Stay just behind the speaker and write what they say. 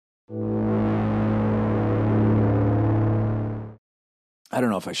I don't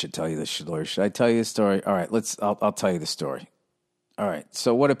know if I should tell you this story. Should I tell you the story? All right, I'll tell you the story. All right,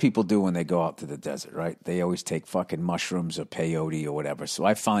 so what do people do when they go out to the desert, right? They always take fucking mushrooms or peyote or whatever. So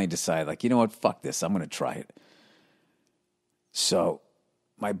I finally decided, like, you know what? Fuck this. I'm going to try it. So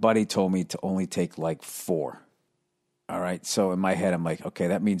my buddy told me to only take like 4. All right, so in my head, I'm like, okay,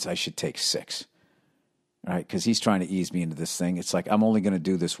 that means I should take 6. All right, because he's trying to ease me into this thing. It's like, I'm only going to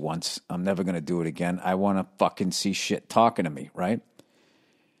do this once. I'm never going to do it again. I want to fucking see shit talking to me, right?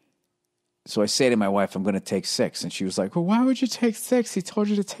 So I say to my wife, I'm going to take 6. And she was like, well, why would you take 6? He told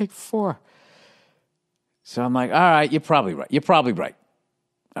you to take 4. So I'm like, all right, you're probably right. You're probably right.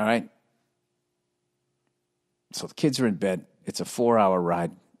 All right. So the kids are in bed. It's a 4-hour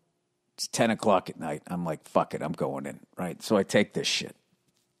ride. It's 10 o'clock at night. I'm like, fuck it. I'm going in. Right. So I take this shit.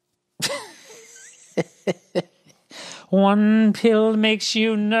 One pill makes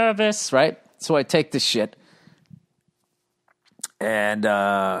you nervous. Right. So I take this shit. And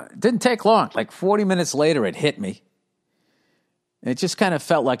it didn't take long. Like 40 minutes later, it hit me. And it just kind of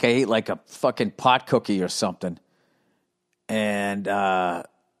felt like I ate like a fucking pot cookie or something. And I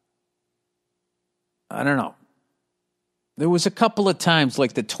don't know. There was a couple of times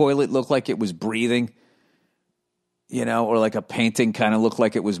like the toilet looked like it was breathing, you know, or like a painting kind of looked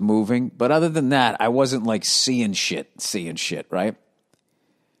like it was moving. But other than that, I wasn't like seeing shit, right?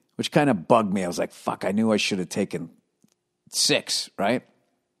 Which kind of bugged me. I was like, fuck, I knew I should have taken 6, right?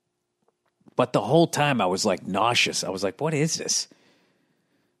 But the whole time I was like nauseous. I was like, what is this?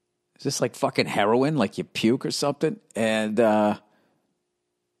 Is this like fucking heroin? Like you puke or something? And I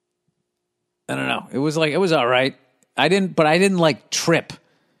don't know. It was all right. I didn't like trip.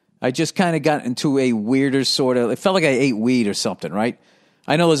 I just kind of got into a weirder sort of, it felt like I ate weed or something, right?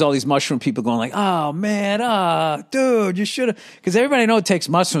 I know there's all these mushroom people going like, oh man, dude, you should have, because everybody I know takes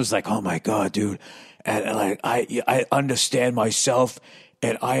mushrooms like, oh my God, dude. And like, I understand myself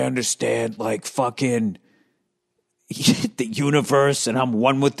and I understand like fucking the universe and I'm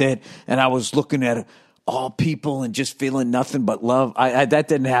one with it. And I was looking at all people and just feeling nothing but love. That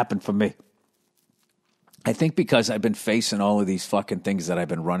didn't happen for me. I think because I've been facing all of these fucking things that I've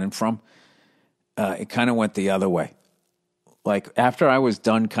been running from, it kind of went the other way. Like after I was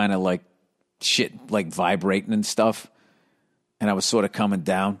done kind of like shit, like vibrating and stuff, and I was sort of coming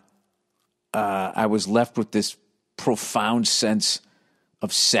down, I was left with this profound sense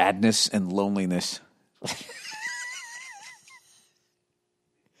of sadness and loneliness.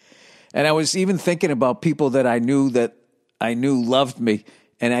 And I was even thinking about people that I knew loved me,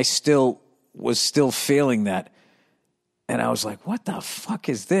 and I was still feeling that. And I was like, what the fuck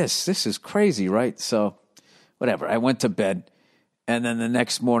is this? This is crazy, right? So whatever. I went to bed, and then the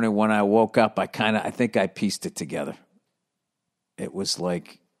next morning when I woke up, I think I pieced it together. It was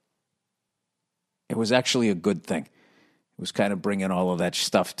actually a good thing. It was kind of bringing all of that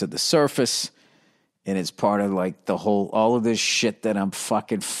stuff to the surface. And it's part of like all of this shit that I'm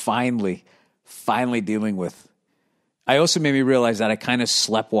fucking finally dealing with. I also made me realize that I kind of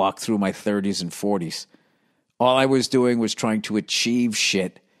sleptwalked through my 30s and 40s. All I was doing was trying to achieve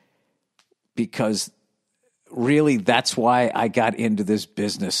shit because really that's why I got into this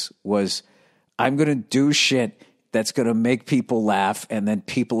business was I'm going to do shit that's going to make people laugh, and then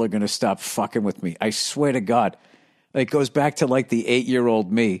people are going to stop fucking with me. I swear to God. It goes back to like the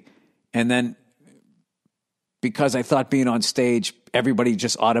 8-year-old me. And then because I thought being on stage, everybody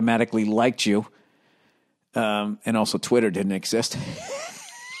just automatically liked you. And also Twitter didn't exist.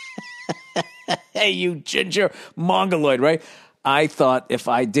 Hey, you ginger mongoloid, right? I thought if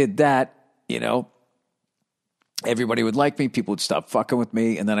I did that, you know, everybody would like me. People would stop fucking with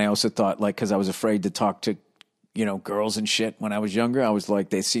me. And then I also thought, like, because I was afraid to talk to, you know, girls and shit when I was younger. I was like,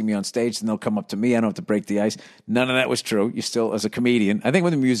 they see me on stage and they'll come up to me. I don't have to break the ice. None of that was true. You still, as a comedian, I think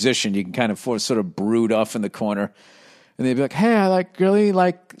with a musician, you can kind of sort of brood off in the corner. And they'd be like, hey, I really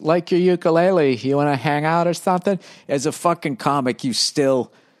like your ukulele. You want to hang out or something? As a fucking comic, you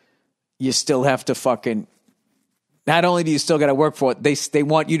still have to fucking, not only do you still got to work for it, they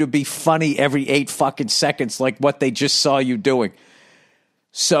want you to be funny every 8 fucking seconds, like what they just saw you doing.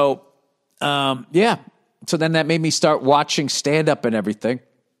 So, yeah. So then that made me start watching stand-up and everything.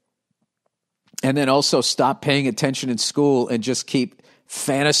 And then also stop paying attention in school and just keep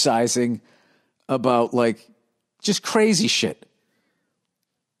fantasizing about like just crazy shit.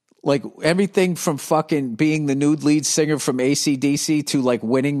 Like everything from fucking being the nude lead singer from AC/DC to like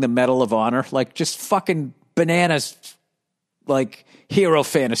winning the Medal of Honor. Like just fucking bananas, like hero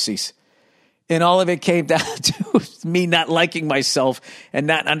fantasies. And all of it came down to me not liking myself and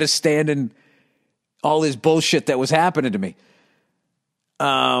not understanding all this bullshit that was happening to me.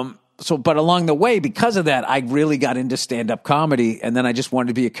 but along the way, because of that, I really got into stand-up comedy, and then I just wanted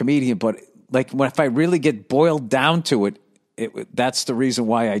to be a comedian. But like, if I really get boiled down to it, that's the reason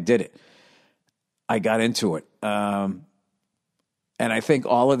why I did it. I got into it. And I think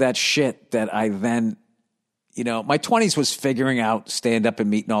all of that shit that I then, my 20s was figuring out stand-up and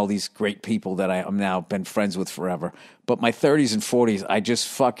meeting all these great people that I'm now been friends with forever. But my 30s and 40s, I just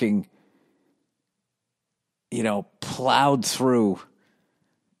fucking, plowed through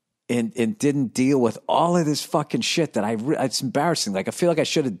and didn't deal with all of this fucking shit that it's embarrassing. Like, I feel like I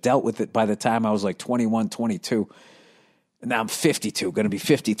should have dealt with it by the time I was like 21, 22. Now I'm 52, going to be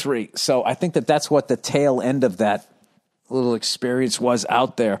 53. So I think that's what the tail end of that little experience was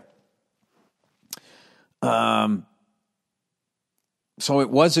out there. So it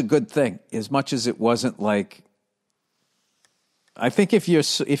was a good thing, as much as it wasn't like, I think if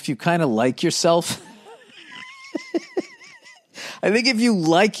you kind of like yourself, I think if you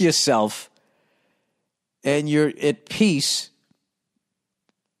like yourself and you're at peace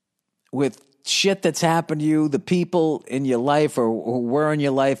with shit that's happened to you, the people in your life or who were in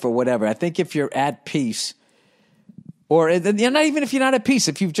your life or whatever, I think if you're at peace, or not even if you're not at peace,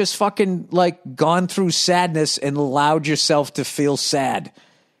 if you've just fucking like gone through sadness and allowed yourself to feel sad,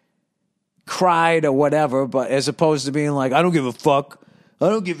 cried or whatever, but as opposed to being like, I don't give a fuck, I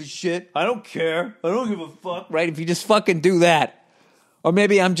don't give a shit, I don't care, I don't give a fuck, right? If you just fucking do that, or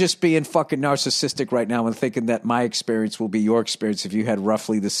maybe I'm just being fucking narcissistic right now and thinking that my experience will be your experience if you had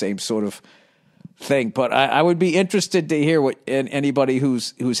roughly the same sort of thing. But I would be interested to hear what anybody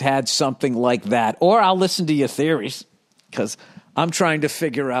who's had something like that, or I'll listen to your theories, because I'm trying to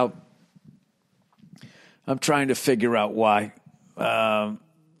figure out why. I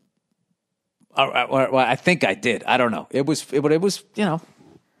think I did. I don't know. It was,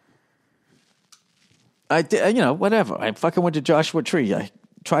 I did, whatever. I fucking went to Joshua Tree. I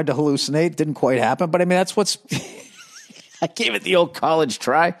tried to hallucinate. Didn't quite happen. But I mean, that's what's, I gave it the old college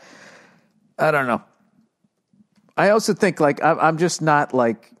try. I don't know. I also think like, I'm just not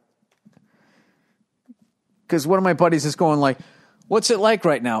like, because one of my buddies is going like, what's it like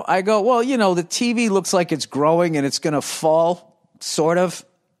right now? I go, well, the TV looks like it's growing and it's going to fall, sort of,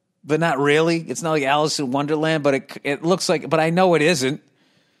 but not really. It's not like Alice in Wonderland, but it looks like, but I know it isn't.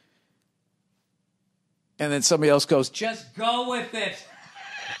 And then somebody else goes, just go with it.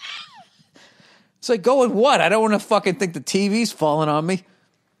 It's like, go with what? I don't want to fucking think the TV's falling on me.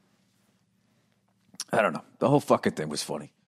 I don't know. The whole fucking thing was funny.